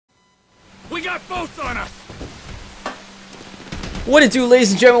got boats on us. What it do,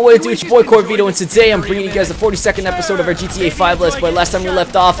 ladies and gentlemen, what it do, it's your boy Corvito, and today I'm bringing you guys the 42nd episode of our GTA 5 Let's Play. Last time we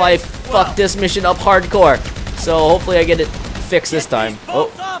left off, I fucked this mission up hardcore, so hopefully I get it fixed this time.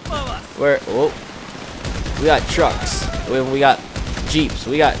 Oh, we got trucks, we got jeeps,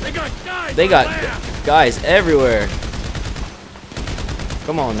 they got guys everywhere.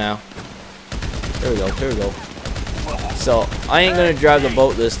 Come on now. Here we go. So, I ain't gonna drive the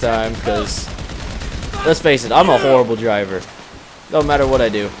boat this time, because, let's face it, I'm a horrible driver. No matter what I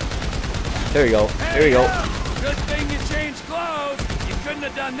do. Here we go. Good thing you changed clothes. You couldn't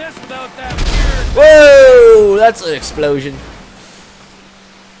have done this without that weird... Whoa! That's an explosion.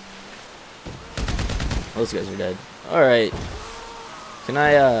 Those guys are dead. Alright. Can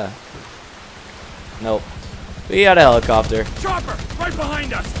I, Nope. We got a helicopter. Chopper! Right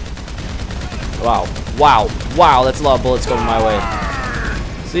behind us! Wow, that's a lot of bullets going my way.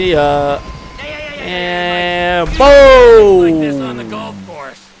 See ya. And boom! Like this on the golf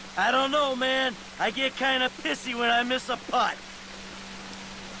course. I don't know, man. I get kind of pissy when I miss a putt.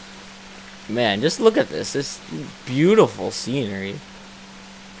 Man, just look at this. This beautiful scenery.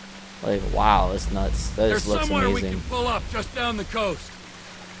 Like, wow, that's nuts. That just looks amazing. There's somewhere we can pull up just down the coast.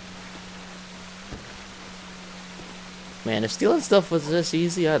 Man, if stealing stuff was this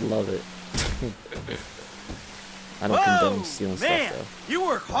easy, I'd love it. I don't condone stealing stuff, though. You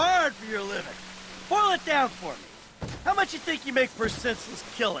work hard for your living. Boil it down for me. How much you think you make for senseless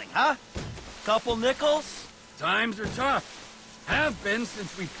killing, huh? Couple nickels? Times are tough. Have been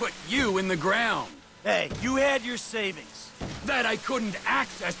since we put you in the ground. Hey, you had your savings. That I couldn't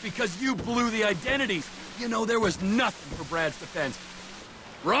access because you blew the identities. You know, there was nothing for Brad's defense.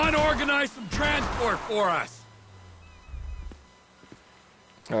 Ron organized some transport for us.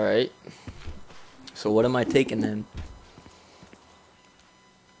 Alright. So what am I taking then?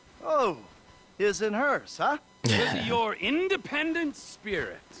 Oh. His and hers, huh? Because of your independent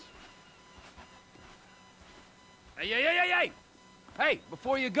spirit. Hey! Hey,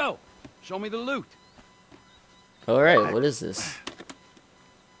 before you go, show me the loot. Alright, what is this?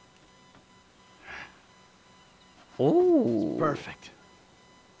 Ooh. Perfect.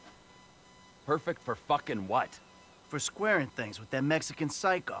 Perfect for fucking what? For squaring things with that Mexican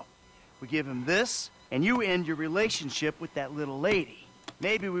psycho. We give him this, and you end your relationship with that little lady.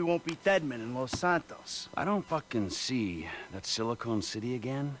 Maybe we won't be deadmen in Los Santos. I don't fucking see that Silicon City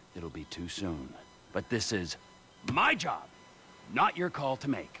again. It'll be too soon. But this is my job, not your call to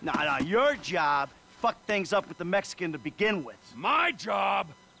make. Nah, your job. Fuck things up with the Mexican to begin with. My job,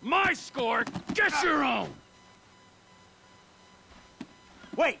 my score, get your own!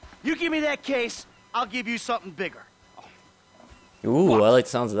 Wait, you give me that case, I'll give you something bigger. Ooh, what? I like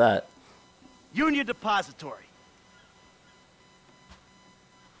the sounds of that. Union Depository.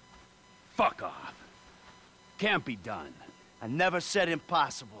 Fuck off. Can't be done. I never said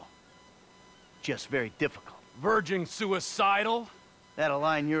impossible. Just very difficult. Verging suicidal? That a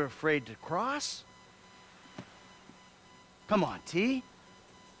line you're afraid to cross? Come on, T.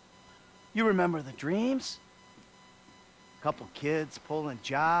 You remember the dreams? Couple kids pulling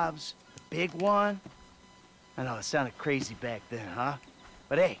jobs, the big one. I know it sounded crazy back then, huh?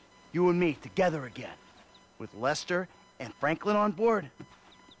 But hey, you and me together again. With Lester and Franklin on board.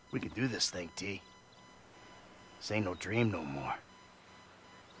 We can do this thing, T. This ain't no dream no more.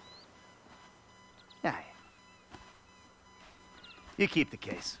 Nah. You keep the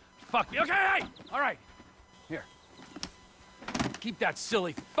case. Fuck you. Okay, hey! Alright. Here. Keep that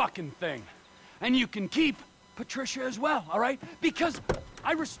silly fucking thing. And you can keep Patricia as well, alright? Because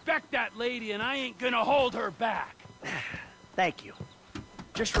I respect that lady and I ain't gonna hold her back. Thank you.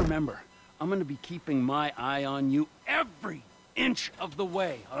 Just remember, I'm gonna be keeping my eye on you every inch of the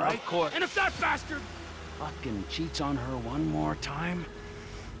way, all right? Of course. And if that bastard fucking cheats on her one more time,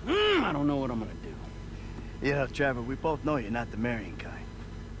 I don't know what I'm gonna do. You know, Trevor, we both know you're not the marrying kind.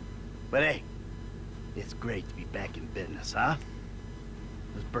 But hey, it's great to be back in business, huh?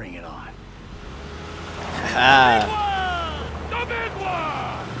 Let's bring it on. The big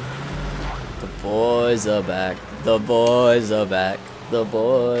one! The boys are back. The boys are back. The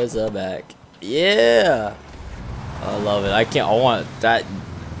boys are back. Yeah! I love it. I want that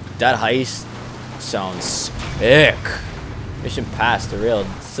heist sounds sick. Mission passed, a real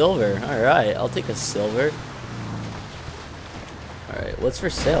silver. Alright, I'll take a silver. Alright, what's for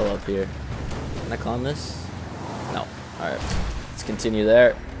sale up here? Can I climb this? No. Alright. Let's continue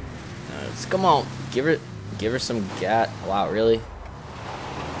there. Come on. Give her some gat. Wow, really?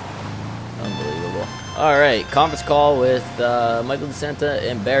 Unbelievable. Alright, conference call with Michael DeSanta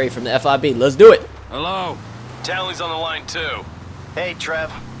and Barry from the FIB. Let's do it! Hello. Townley's on the line too. Hey,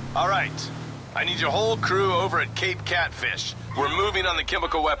 Trev. All right. I need your whole crew over at Cape Catfish. We're moving on the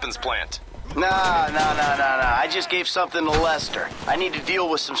chemical weapons plant. Nah. I just gave something to Lester. I need to deal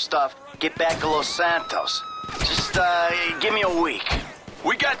with some stuff. Get back to Los Santos. Just, give me a week.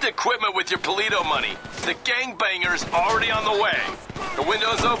 We got the equipment with your Polito money. The gangbanger's already on the way. The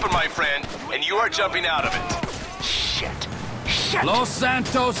window's open, my friend, and you are jumping out of it. Shit. Los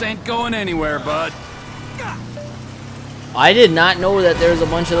Santos ain't going anywhere, bud. I did not know that there was a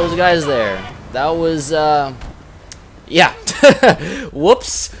bunch of those guys there. That was, yeah.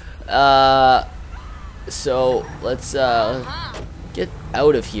 Whoops. So, let's, get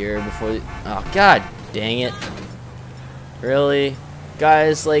out of here before... Oh, god dang it. Really?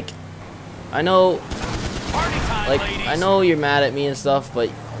 Guys, like, I know... Like, I know you're mad at me and stuff, but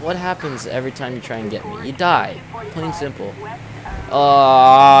what happens every time you try and get me? You die. Plain and simple.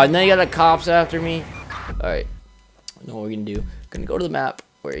 And then you got the cops after me. Alright. I know what we're gonna do. Gonna go to the map.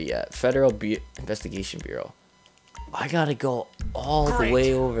 Where are you at? Federal Investigation Bureau. I gotta go all the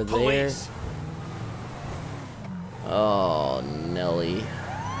way over there. Oh, Nelly.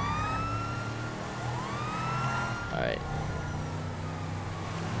 Alright.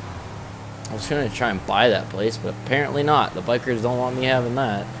 I was gonna try and buy that place, but apparently not. The bikers don't want me having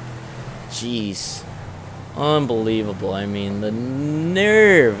that. Jeez. Unbelievable. I mean, the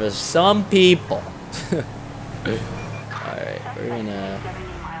nerve of some people. Alright, we're gonna...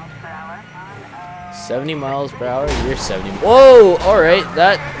 70 miles per hour? You're 70. Whoa! Alright,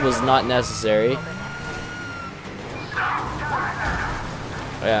 that was not necessary.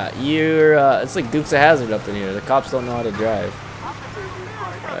 Yeah, you're, it's like Dukes of Hazzard up in here. The cops don't know how to drive.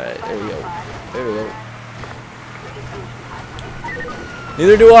 Alright, there we go. There we go.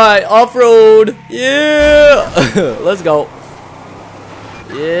 Neither do I. Off-road! Yeah! Let's go.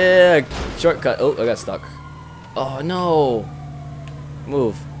 Yeah! Shortcut. Oh, I got stuck. Oh, no.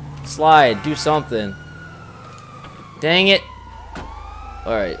 Move. Slide. Do something. Dang it.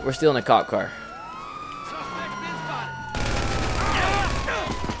 Alright, we're still in a cop car.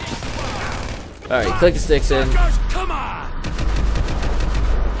 Alright, click the sticks in. Come on!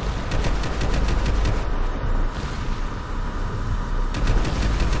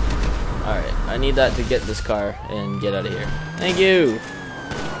 Alright, I need that to get this car and get out of here. Thank you!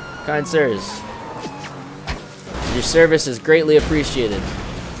 Kind sirs. Your service is greatly appreciated.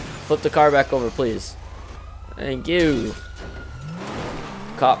 Flip the car back over, please. Thank you.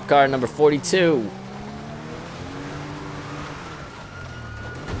 Cop car number 42.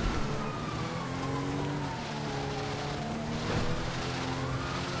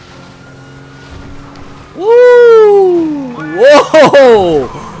 Woo! Whoa!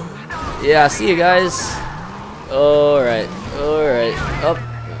 Yeah, see you guys. Alright, alright. Up.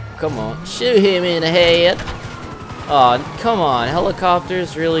 Come on. Shoot him in the head. Oh, come on.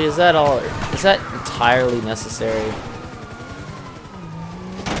 Helicopters? Really? Is that all? Is that entirely necessary?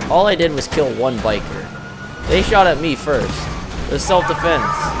 All I did was kill one biker. They shot at me first. It was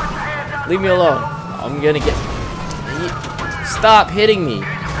self-defense. Leave me alone. I'm gonna get... Stop hitting me.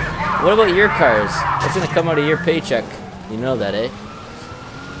 What about your cars? That's gonna come out of your paycheck. You know that, eh?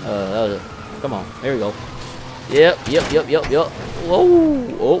 That was it. Come on. There we go. Yep. Whoa.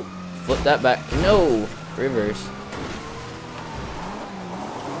 Oh. Flip that back. No. Reverse.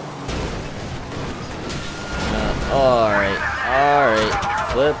 Alright.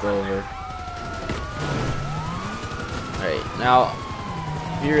 Flip over. Alright, now,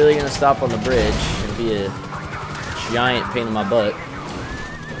 if you're really gonna stop on the bridge, it'll be a giant pain in my butt.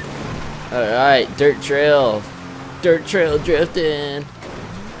 Alright, dirt trail. Dirt trail drifting.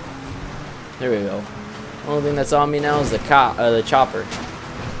 There we go. Only thing that's on me now is the chopper.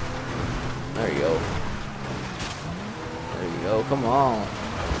 There you go. There you go, come on.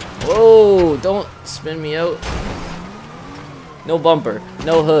 Whoa, don't spin me out. No bumper,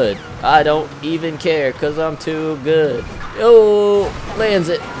 no hood. I don't even care because I'm too good. Oh, lands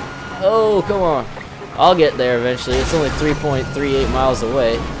it. Oh, come on. I'll get there eventually. It's only 3.38 miles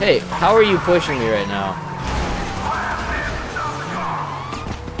away. Hey, how are you pushing me right now?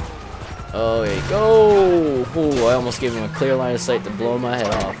 Oh, there you go. Ooh, I almost gave him a clear line of sight to blow my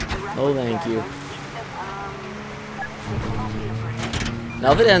head off. Oh, thank you.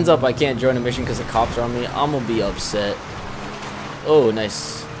 Now, if it ends up I can't join a mission because the cops are on me, I'm going to be upset. Oh,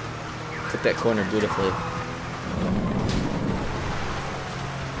 nice. Took that corner beautifully.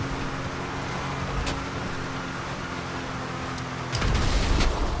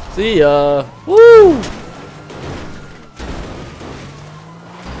 See ya. Woo!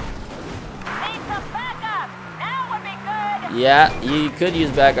 Yeah, you could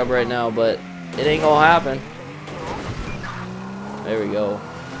use backup right now, but it ain't gonna happen. There we go.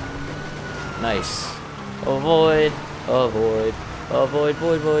 Nice. Avoid, avoid, avoid,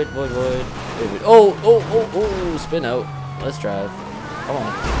 void, void, void, void. Oh, oh, oh, oh, spin out. Let's drive. Come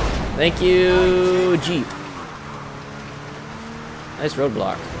on. Thank you, Jeep. Nice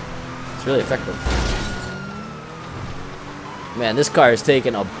roadblock. It's really effective. Man, this car is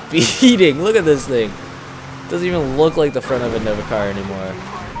taking a beating. Look at this thing. Doesn't even look like the front end of a car anymore.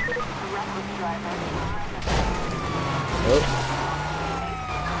 Oh.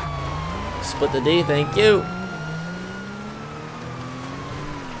 Split the D, thank you.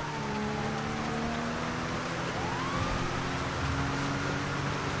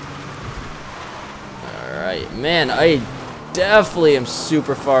 Alright, man, I definitely am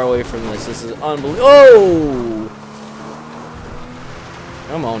super far away from this. This is unbelievable. Oh!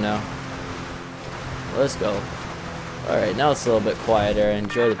 Come on now. Let's go. Alright, now it's a little bit quieter.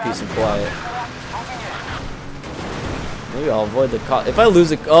 Enjoy the peace and quiet. Maybe I'll avoid the cop. If I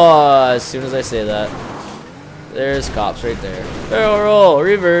lose a... Oh, as soon as I say that. There's cops right there. Barrel roll,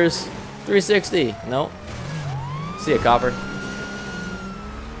 reverse. 360. Nope. See ya, copper.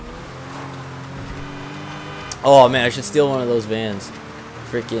 Oh, man, I should steal one of those vans.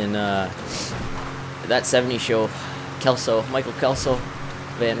 Freaking, that 70s show. Kelso. Michael Kelso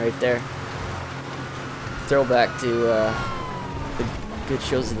van right there. Throwback to the good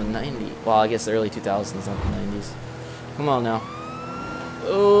shows of the 90s. Well, I guess the early 2000s, not the 90s. Come on now.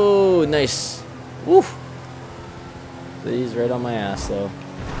 Oh, nice. Woo. He's right on my ass, though.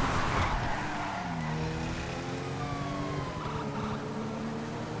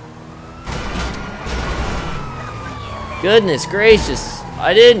 Goodness gracious.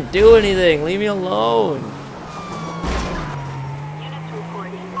 I didn't do anything. Leave me alone.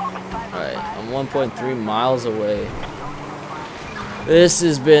 Alright, I'm 1.3 miles away. This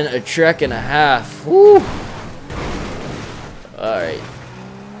has been a trek and a half. Woo! Alright.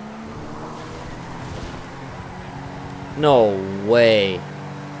 No way.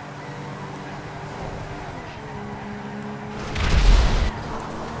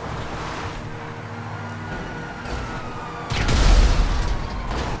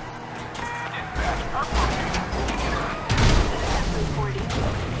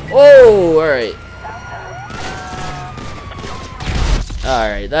 Oh, alright.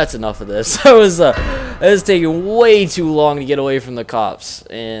 Alright, that's enough of this. It was taking way too long to get away from the cops.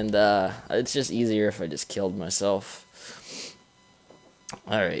 And it's just easier if I just killed myself.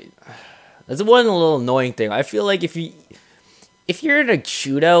 Alright. That's one little annoying thing. I feel like if you're in a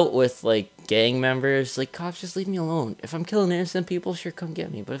shootout with like gang members, like cops, just leave me alone. If I'm killing innocent people, sure, come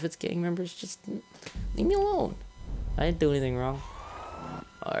get me. But if it's gang members, just leave me alone. I didn't do anything wrong.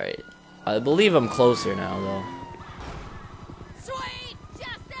 Alright. I believe I'm closer now, though. Sweet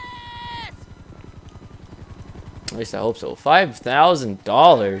justice! At least I hope so.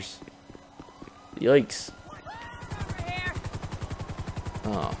 $5,000. Yikes.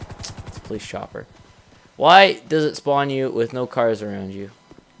 Oh, it's a police chopper. Why does it spawn you with no cars around you?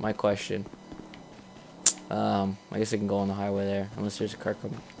 My question. I guess I can go on the highway there, unless there's a car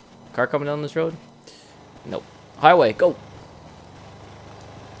coming. Car coming down this road? Nope. Highway, go!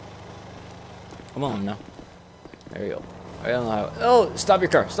 Come on now. There we go. Right on the highway. Oh, stop your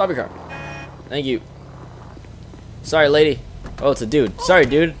car. Stop your car. Thank you. Sorry, lady. Oh, it's a dude. Sorry,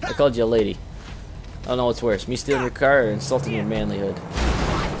 dude. I called you a lady. I don't know what's worse. Me stealing your car or insulting your manlyhood?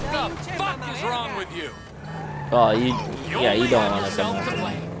 What the fuck is wrong with you? Oh, yeah, you don't want to come after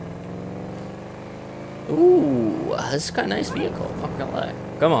me. Ooh, this is kind of nice vehicle. I'm not gonna lie.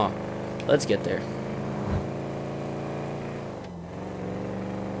 Come on. Let's get there.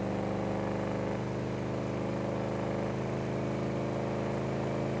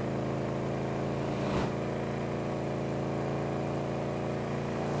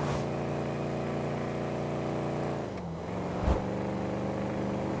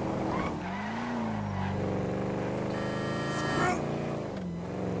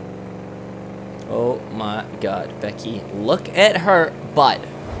 Oh my god, Becky, look at her butt.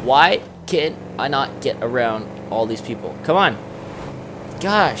 Why can I not get around all these people? Come on.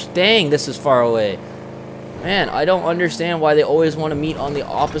 Gosh, dang, this is far away. Man, I don't understand why they always want to meet on the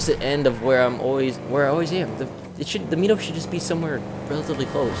opposite end of where I always am. The meetup should just be somewhere relatively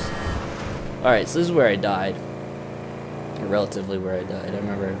close. Alright, so this is where I died. Or relatively where I died. I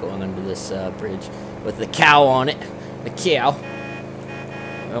remember going under this bridge with the cow on it. The cow.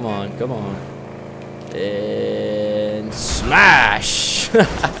 Come on, come on. And smash!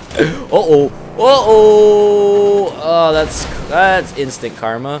 Uh-oh. Uh-oh! Oh, that's instant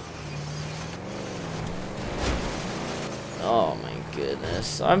karma. Oh my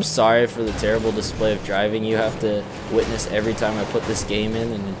goodness. I'm sorry for the terrible display of driving you have to witness every time I put this game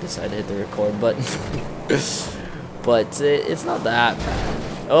in and decide to hit the record button. But it's not that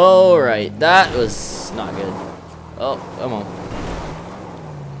bad. Alright, that was not good. Oh, come on.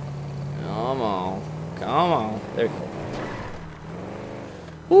 Come on. Come on. There we go.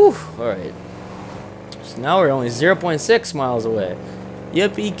 Whew, alright. So now we're only 0.6 miles away.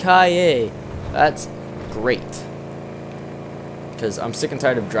 Yippee-ki-yay. That's great. Because I'm sick and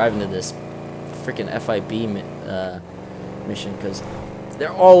tired of driving to this freaking FIB mission, because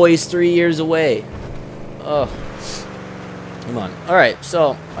they're always 3 years away. Oh, come on. Alright,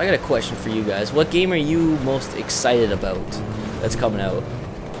 so I got a question for you guys. What game are you most excited about that's coming out?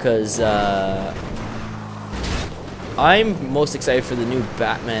 Because I'm most excited for the new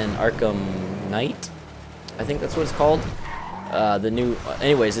Batman Arkham Knight. I think that's what it's called.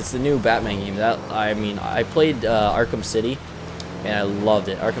 Anyways, it's the new Batman game. I played Arkham City, and I loved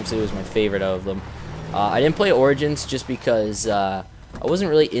it. Arkham City was my favorite out of them. I didn't play Origins just because I wasn't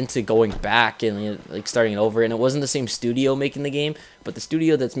really into going back and like starting it over, and it wasn't the same studio making the game, but the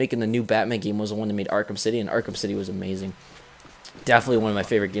studio that's making the new Batman game was the one that made Arkham City, and Arkham City was amazing. Definitely one of my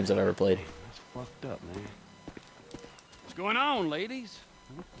favorite games I've ever played. That's fucked up, man. What's going on, ladies?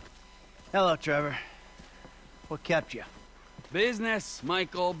 Hello, Trevor. What kept you? Business,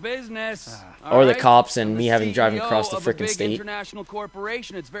 Michael, business. All Or the right? cops and I'm me the having driving CEO across the of a frickin' big state. international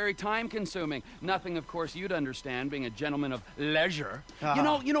corporation. It's very time-consuming. Nothing, of course, you'd understand, being a gentleman of leisure. You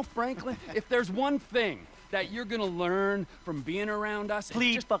know, Franklin, if there's one thing that you're gonna learn from being around us, it's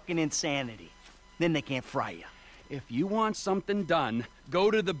Plead just fucking insanity. Then they can't fry you. if you want something done,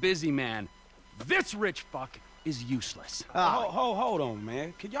 go to the busy man. This rich fuck is useless. Hold on,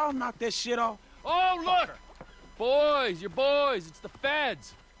 man. Can y'all knock that shit off? Oh, look! Boys, your boys, it's the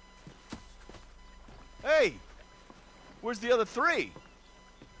feds. Hey, where's the other three?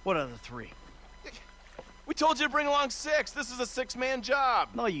 What other three? We told you to bring along 6. This is a 6-man job.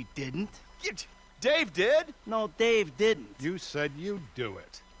 No, you didn't. Dave did. No, Dave didn't. You said you'd do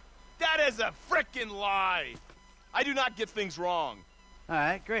it. That is a frickin' lie. I do not get things wrong. All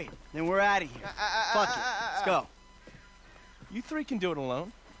right, great. Then we're out of here. Fuck it. Let's go. You 3 can do it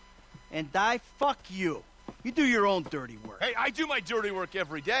alone. And fuck you. You do your own dirty work. Hey, I do my dirty work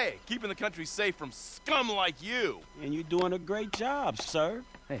every day, keeping the country safe from scum like you. And you're doing a great job, sir.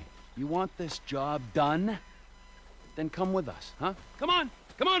 Hey, you want this job done? Then come with us, huh? Come on,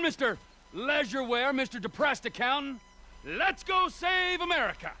 Mr. Leisureware, Mr. Depressed Accountant. Let's go save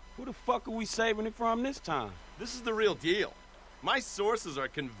America. Who the fuck are we saving it from this time? This is the real deal. My sources are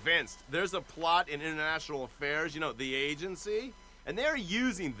convinced there's a plot in international affairs, you know, the agency, and they're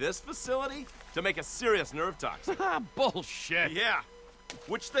using this facility to make a serious nerve toxin. Bullshit. Yeah,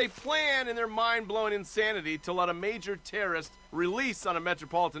 which they plan in their mind-blowing insanity to let a major terrorist release on a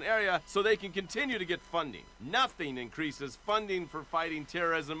metropolitan area so they can continue to get funding. Nothing increases funding for fighting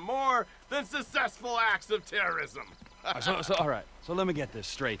terrorism more than successful acts of terrorism. All right, so let me get this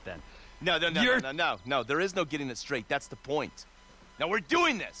straight then. No, there is no getting it straight. That's the point. Now we're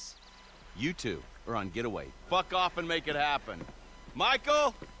doing this. You two are on getaway. Fuck off and make it happen.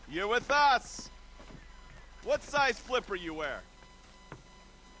 Michael, you're with us. What size flipper you wear?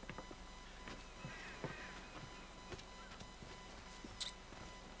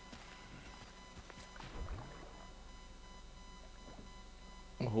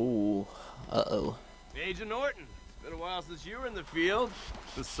 Ooh, uh-oh. Agent Norton, it's been a while since you were in the field.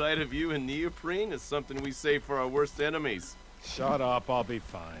 The sight of you in neoprene is something we save for our worst enemies. Shut up, I'll be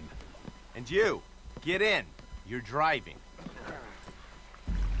fine. And you, get in. You're driving.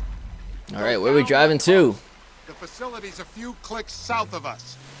 All right, where are we driving to? The facility's a few clicks south of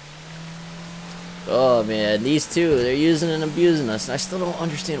us. Oh man, these two, they're using and abusing us, and I still don't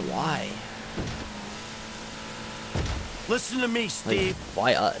understand why. Listen to me, Like, Steve.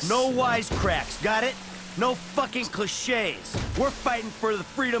 why us? No wisecracks, got it? No fucking cliches. We're fighting for the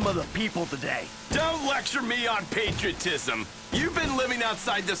freedom of the people today. Don't lecture me on patriotism. You've been living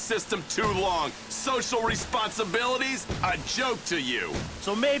outside the system too long. Social responsibilities, a joke to you.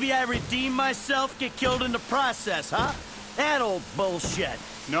 So maybe I redeem myself, get killed in the process, huh? That old bullshit.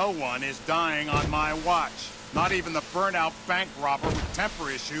 No one is dying on my watch. Not even the burnout bank robber with temper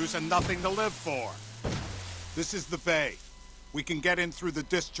issues and nothing to live for. This is the bay. We can get in through the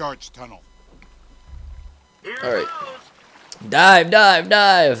discharge tunnel. All right. Dive, dive,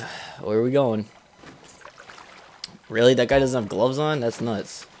 dive. Where are we going? Really? That guy doesn't have gloves on? That's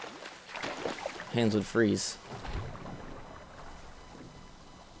nuts. Hands would freeze.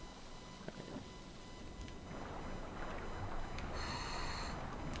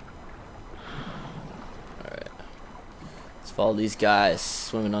 Alright. Let's Follow these guys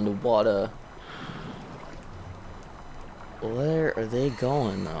swimming underwater. Where are they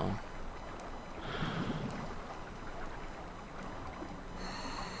going though?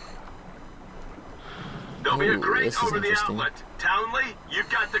 There'll be a Ooh, crate this is over the interesting. outlet. Townley, you've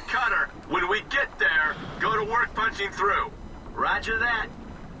got the cutter. When we get there, go to work punching through. Roger that.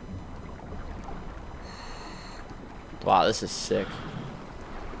 Wow, this is sick.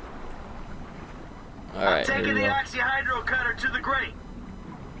 Alright, here Taking we the go. oxyhydro cutter to the grate.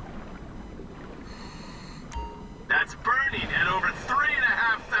 That's burning at over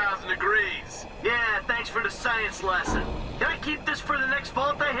 3,500 degrees. Yeah, thanks for the science lesson. Can I keep this for the next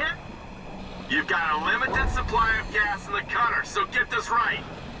vault I hit? You've got a limited supply of gas in the cutter, so get this right.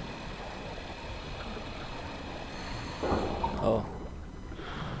 Oh.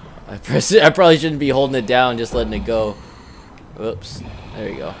 I probably shouldn't be holding it down, just letting it go. Whoops. There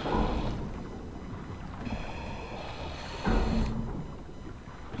you go.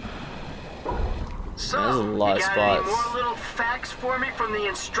 So, There's a lot you of got any spots. more little facts for me from the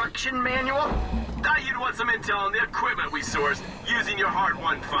instruction manual? Thought you'd want some intel on the equipment we sourced using your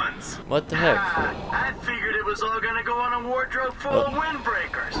hard-won funds. What the heck? I figured it was all gonna go on a wardrobe full of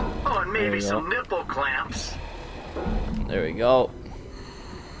windbreakers. Oh, and There maybe we some go. nipple clamps. There we go.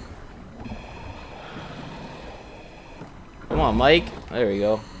 Come on, Mike. There we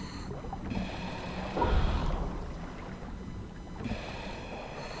go.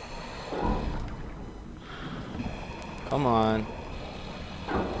 Come on.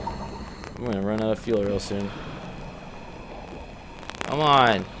 I'm gonna run out of fuel real soon. Come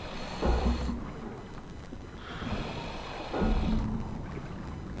on.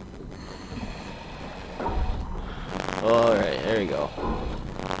 Alright, there we go.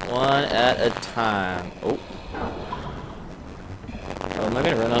 One at a time. Oh. Oh, am I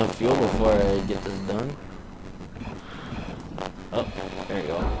gonna run out of fuel before I get this done? Oh, there you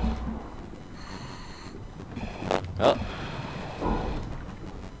go. Oh.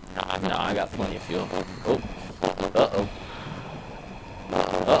 No, I got plenty of fuel. Oh. Uh-oh.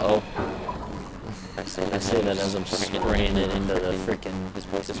 Uh-oh. I say that as I'm spraying it into the freaking this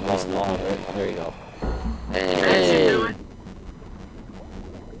wall. There you go. Hey.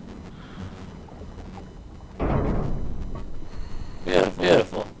 Beautiful.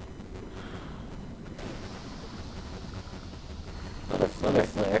 Beautiful. Another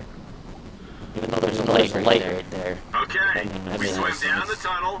flare. Even though there's a light right there. Okay, we swim down the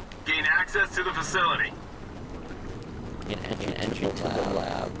tunnel, gain access to the facility. Get entry to the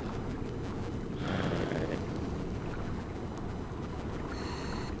lab.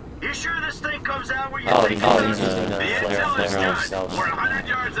 You sure this thing comes out where you Oh, think he's it using does? the The flare intel is on done. himself. We're 100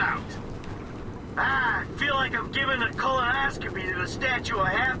 yards out. I feel like I'm giving a colonoscopy to the Statue of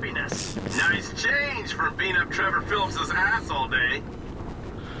Happiness. Nice change from beating up Trevor Phillips's ass all day.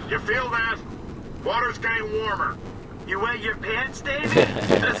 You feel that? Water's getting warmer. You wet your pants, David?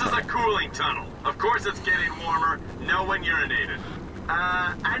 This is a cooling tunnel. Of course it's getting warmer. No one urinated.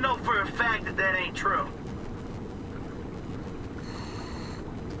 I know for a fact that that ain't true.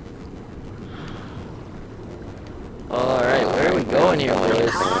 Alright, where are we going here, The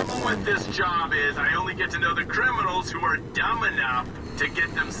boys? problem with this job is I only get to know the criminals who are dumb enough to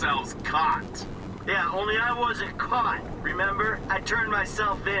get themselves caught. Yeah, only I wasn't caught. Remember? I turned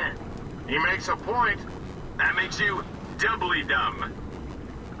myself in. He makes a point. That makes you doubly dumb.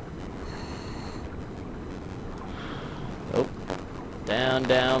 Oh. Down,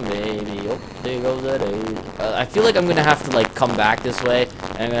 down, baby. Oh, there goes that dude. I feel like I'm gonna have to like come back this way,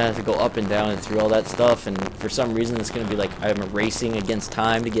 and I'm gonna have to go up and down and through all that stuff. And for some reason, it's gonna be like I'm racing against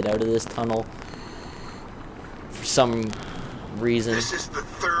time to get out of this tunnel. For some reason, This is the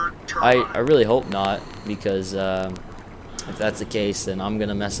third turbine. I really hope not, because if that's the case, then I'm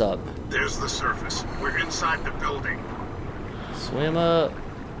gonna mess up. There's the surface. We're inside the building. Swim up.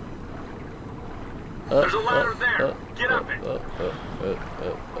 There's a ladder there. Get up it.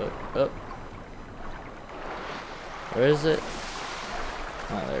 Up. Where is it?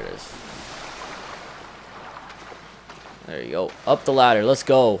 Oh, there it is. There you go. Up the ladder. Let's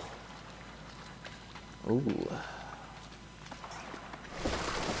go. Ooh.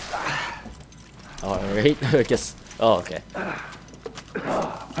 Alright. I guess. Oh, okay.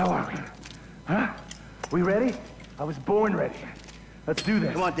 How are we? Huh? We ready? I was born ready. Let's do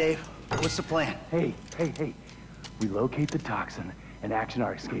this. Come on, Dave. What's the plan? Hey. We locate the toxin and action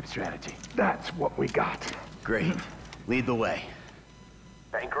our escape strategy. That's what we got. Great. Lead the way.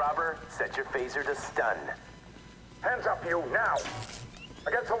 Bank robber, set your phaser to stun. Hands up, you, now!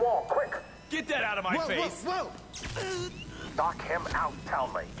 Against the wall, quick! Get that out of my face! Whoa! Knock him out,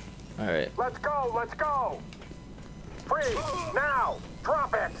 Townley. Alright. Let's go! Free! Now!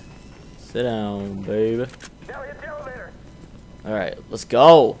 Drop it! Sit down, baby. Now hit the elevator! Alright, let's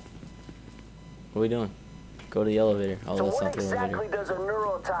go. What are we doing? Go to the elevator. Oh, So that's what not the elevator. exactly does a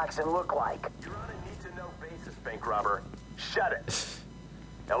neurotoxin look like? You're on a need-to-know basis, bank robber. Shut it.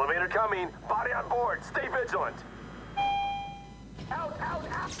 Elevator coming. Body on board. Stay vigilant. Out, out,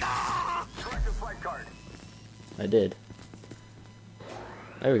 out. Ah! Select your flight card. I did.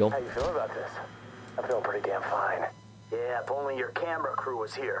 There we go. How you feeling about this? I'm feeling pretty damn fine. Yeah, if only your camera crew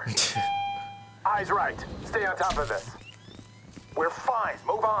was here. Eyes right. Stay on top of this. We're fine.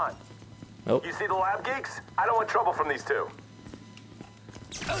 Move on. Nope. You see the lab geeks? I don't want trouble from these two.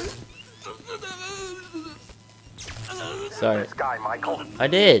 Sorry. This guy, Michael. I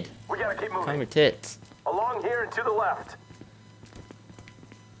did. We gotta keep moving. Calm your tits. Along here and to the left.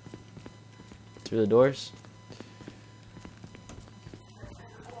 Through the doors.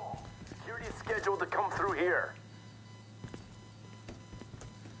 Security is scheduled to come through here.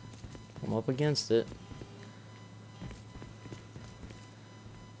 I'm up against it.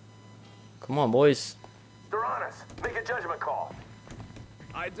 Come on, boys. They're on us. Make a judgment call.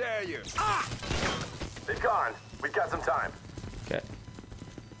 I dare you. They've gone. We've got some time. Okay.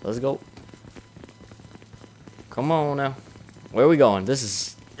 Let's go. Come on now. Where are we going? This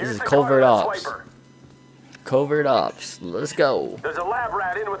is Use the covert card ops. swiper. Covert ops. Let's go. There's a lab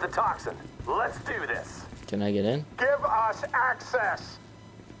rat in with the toxin. Let's do this. Can I get in? Give us access.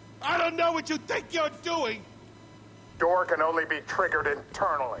 I don't know what you think you're doing. Door can only be triggered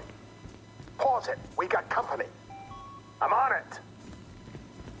internally. Pause it. We got company. I'm on it.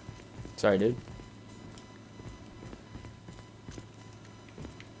 Sorry, dude.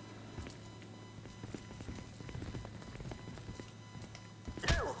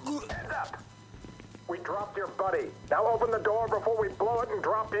 You, heads up. We dropped your buddy. Now open the door before we blow it and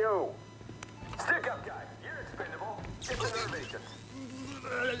drop you. Stick up, guy. You're expendable. Get the nerve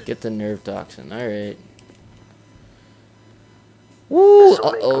agent. Get the nerve toxin. All right. Woo!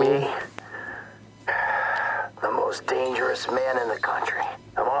 This'll make Uh-oh. me the most dangerous man in the country.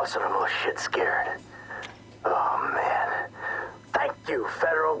 I'm also the most shit scared. Oh, man. Thank you,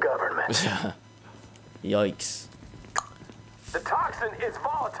 federal government. Yikes. The toxin is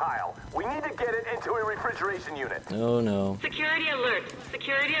volatile. We need to get it into a refrigeration unit. Oh no. Security alert.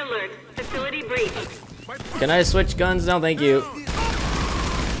 Security alert. Facility breach. Can I switch guns now? Thank you.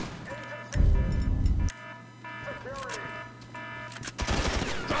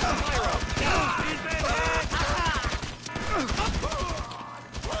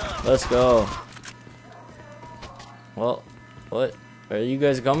 Let's go. Well, what? Are you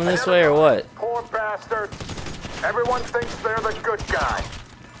guys coming this way or what? Poor bastards. Everyone thinks they're the good guy.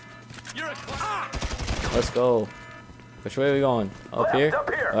 Let's go. Which way are we going? Up Left, here?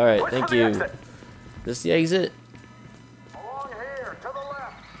 up here. Alright, Push thank for the you. exit. This the exit? Along here, to the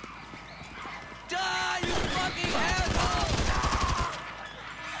left.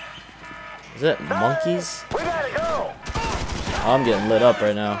 Is that monkeys? We gotta go. I'm getting lit up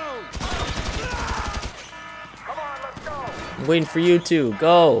right now. Come on, let's go. I'm waiting for you two.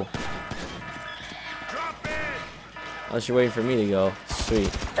 Go. Unless you're waiting for me to go. Sweet.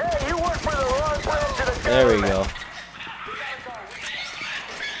 Hey, you work for the wrong branch of the There we government.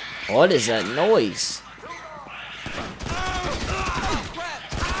 go. What is that noise?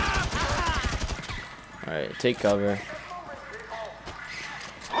 Alright, take cover.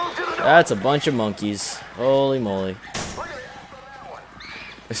 Move to the door. That's a bunch of monkeys. Holy moly.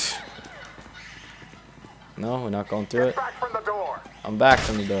 No, we're not going through it. Back from the door. I'm back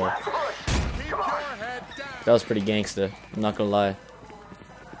from the door. Push. Come on. That was pretty gangsta. I'm not gonna lie.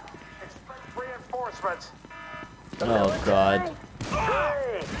 Expect reinforcements. Oh god.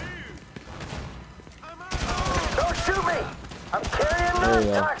 Hey. Don't shoot me. I'm carrying There we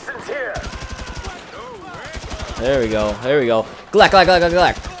go. toxins here. There we go. There we go. Glack, glack, glack, glack,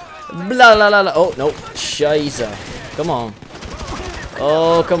 glack. Blah, blah, blah, blah. Oh, nope. Scheisse. Come on.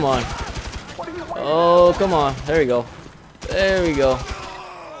 Oh, come on. Oh, come on. There we go. There we go.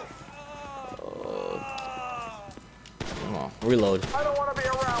 Come on. Reload. I don't want to be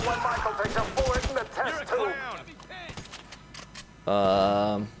around when Michael takes a bullet in the test tube.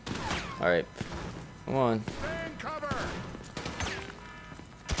 Alright. Come on.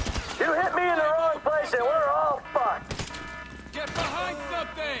 You hit me in the wrong place and we're all fucked. Get behind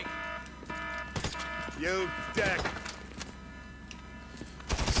something! You dick.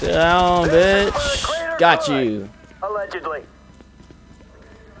 Sit down, bitch. Got you. Allegedly.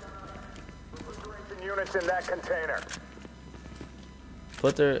 Refrigeration units in that container.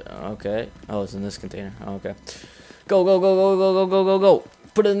 Put their... Okay. Oh, it's in this container. Oh, okay. Go, go, go, go, go, go, go, go, go.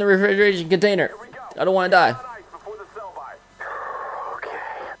 Put it in the refrigeration container. I don't want to die. Before the cell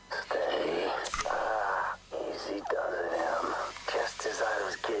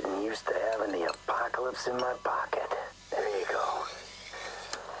used to having the apocalypse in my pocket. There you go.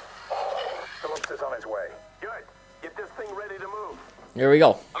 Phillips is on his way. Good. Get this thing ready to move. Here we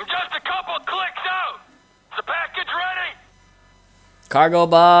go. I'm just a couple clicks out. Is the package ready? Cargo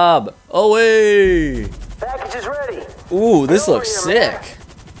Bob. Away. Package is ready. Ooh, this looks sick.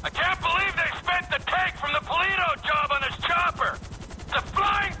 I can't believe they spent the tank from the Polito job on this chopper. It's a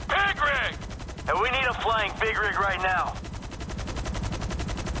flying pig rig. And we need a flying pig rig right now.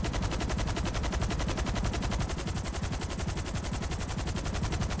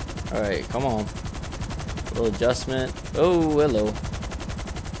 Alright, come on. A little adjustment. Oh, hello.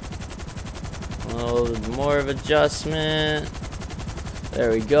 A little more of adjustment.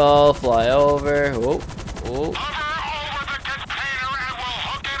 There we go. Fly over. Whoa. Whoa.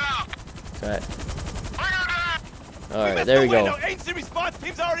 Okay. Alright, there we go. Agency response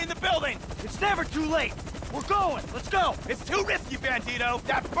team's already in the building. It's never too late. We're going. Let's go. It's too risky, Bandito.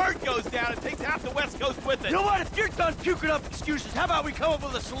 That bird goes down and takes half the West Coast with it. You know what? If you're done puking up excuses, how about we come up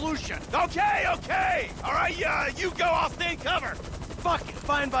with a solution? Okay. All right, you go. I'll stay in cover. Fuck it.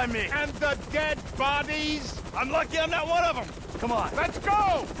 Fine by me. And the dead bodies? I'm lucky I'm not one of them. Come on. Let's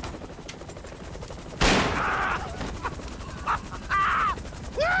go!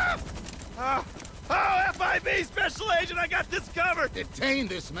 Oh, FIB Special Agent, I got this covered. Detain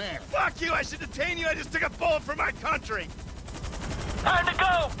this man. Fuck you, I should detain you. I just took a bullet for my country. Time to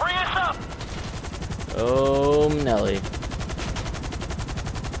go. Bring us up. Oh, Nelly.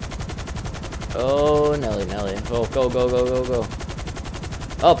 Oh, Nelly. Oh, go.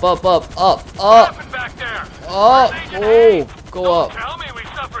 Up. Back there. Up. Oh, go up. Tell me we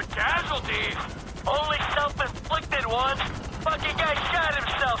suffered casualties. Only self-inflicted ones. Fucking guy shot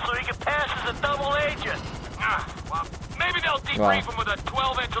himself so he could pass as a double agent. Well, maybe they'll debrief him with a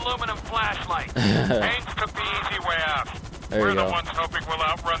 12-inch aluminum flashlight. Haynes took the easy way out. We're the ones hoping we'll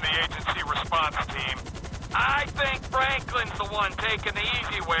outrun the agency response team. I think Franklin's the one taking the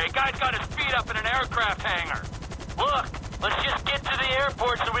easy way. Guy's got his feet up in an aircraft hangar. Look, let's just get to the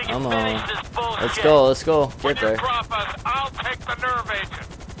airport so we can finish this bullshit. Let's go. When Get you there. drop us, I'll take the nerve agent.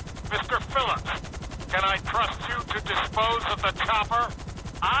 Mr. Phillips, can I trust you to dispose of the chopper?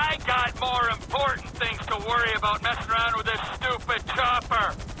 I got more important things to worry about messing around with this stupid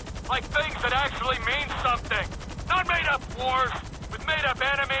chopper. Like things that actually mean something. Not made-up wars with made-up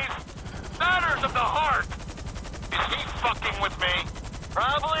enemies. Matters of the heart. Is he fucking with me?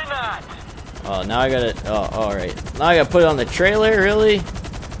 Probably not. Oh, now I gotta. Oh, alright. Now I gotta put it on the trailer, really?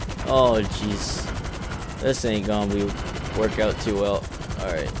 Oh, jeez. This ain't gonna work out too well.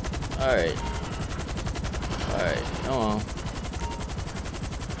 Alright. Come on.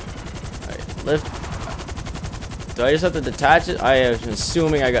 Alright, lift. Do I just have to detach it? I am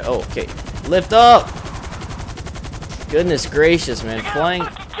assuming I got. Oh, okay. Lift up! Goodness gracious, man. Flying.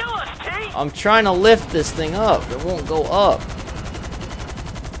 I'm trying to lift this thing up. It won't go up.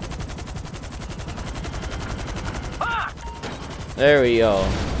 There we go.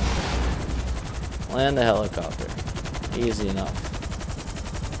 Land the helicopter. Easy enough.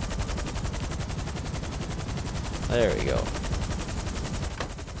 There we go.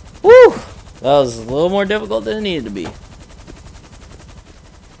 Woo! That was a little more difficult than it needed to be.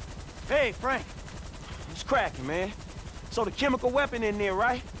 Hey, Frank. What's cracking, man? So the chemical weapon in there,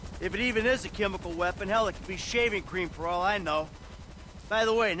 right? If it even is a chemical weapon, hell, it could be shaving cream for all I know. By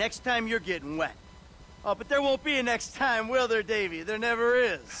the way, next time you're getting wet. Oh, but there won't be a next time, will there, Davey? There never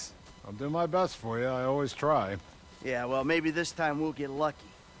is. I'll do my best for you. I always try. Yeah, well, maybe this time we'll get lucky.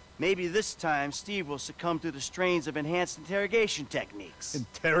 Maybe this time Steve will succumb to the strains of enhanced interrogation techniques.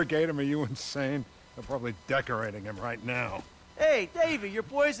 Interrogate him? Are you insane? They're probably decorating him right now. Hey, Davey, your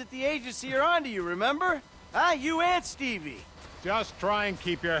boys at the agency are onto you, remember? Huh? You and Stevie. Just try and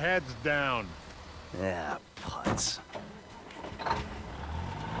keep your heads down. Yeah, putz.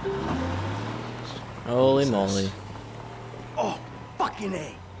 Holy moly. Oh, fucking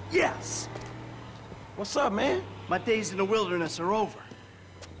A. Yes. What's up, man? My days in the wilderness are over.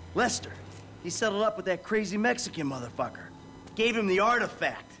 Lester, he settled up with that crazy Mexican motherfucker. Gave him the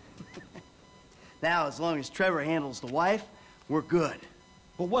artifact. Now, as long as Trevor handles the wife, we're good.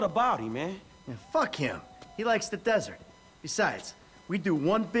 But what about him, man? And fuck him. He likes the desert. Besides, we do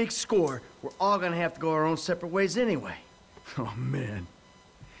one big score, we're all gonna have to go our own separate ways anyway. Oh, man.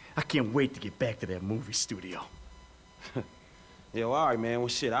 I can't wait to get back to that movie studio. Yo, all right, man. Well,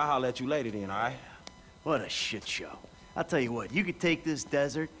 shit, I'll holler at you later then, all right? What a shit show. I'll tell you what, you could take this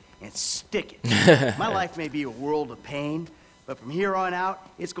desert and stick it. My life may be a world of pain, but from here on out,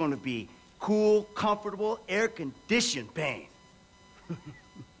 it's going to be cool, comfortable, air-conditioned pain.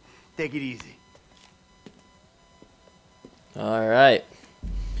 Take it easy. Alright.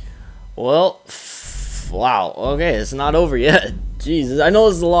 Well, wow. Okay, it's not over yet. Jesus, I know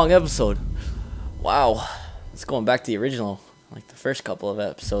this is a long episode. Wow. It's going back to the original, like the first couple of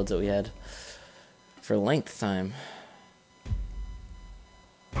episodes that we had for length time.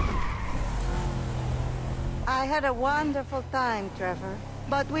 I had a wonderful time, Trevor.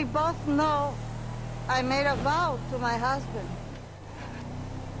 But we both know I made a vow to my husband.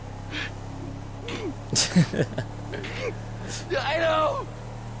 I know!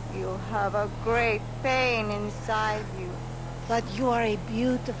 You have a great pain inside you, but you are a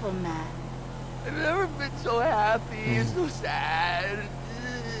beautiful man. I've never been so happy and so sad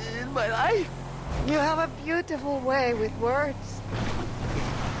in my life. You have a beautiful way with words.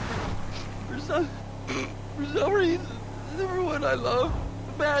 For some reason, everyone I love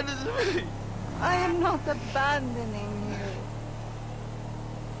abandons me. I am not abandoning you.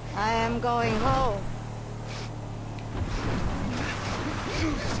 I am going home.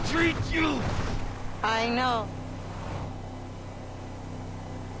 Street you! I know.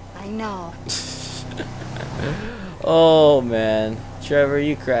 I know. Oh man, Trevor,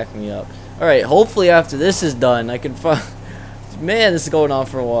 you crack me up. All right, hopefully after this is done, I can find. Man, this is going on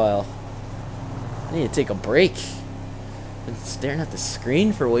for a while. I need to take a break. Been staring at the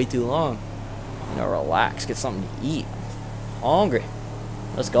screen for way too long. You know, relax, get something to eat. I'm hungry.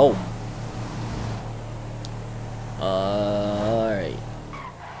 Let's go. Alright.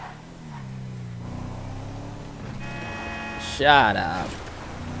 Shut up.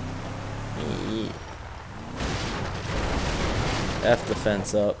 F the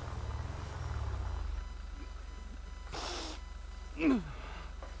fence up.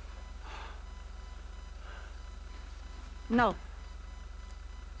 No.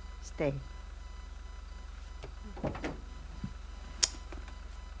 Stay.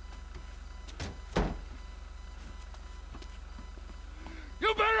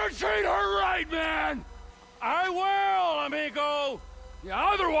 You better treat her right, man! I will, amigo!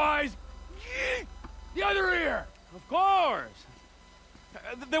 Yeah, otherwise, the other ear! Of course!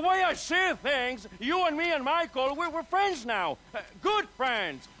 The way I see things, you and me and Michael, we're friends now. Good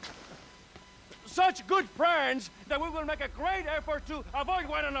friends. Such good friends that we will make a great effort to avoid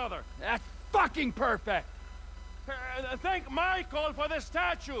one another. That's fucking perfect! Thank Michael for the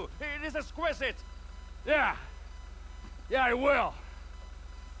statue. It is exquisite. Yeah. Yeah, I will.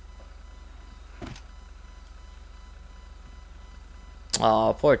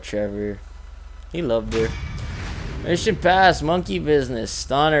 Aw, poor Trevor. He loved her. Mission pass, monkey business.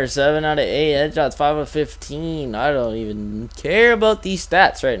 Stunner, 7 out of 8. Headshots, 5 out of 15. I don't even care about these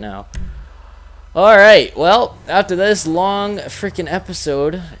stats right now. Alright, well, after this long freaking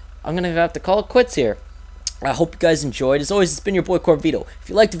episode, I'm going to have to call it quits here. I hope you guys enjoyed. As always, it's been your boy Corvito. If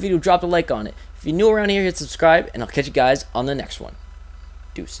you liked the video, drop a like on it. If you're new around here, hit subscribe, and I'll catch you guys on the next one.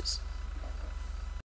 Deuces.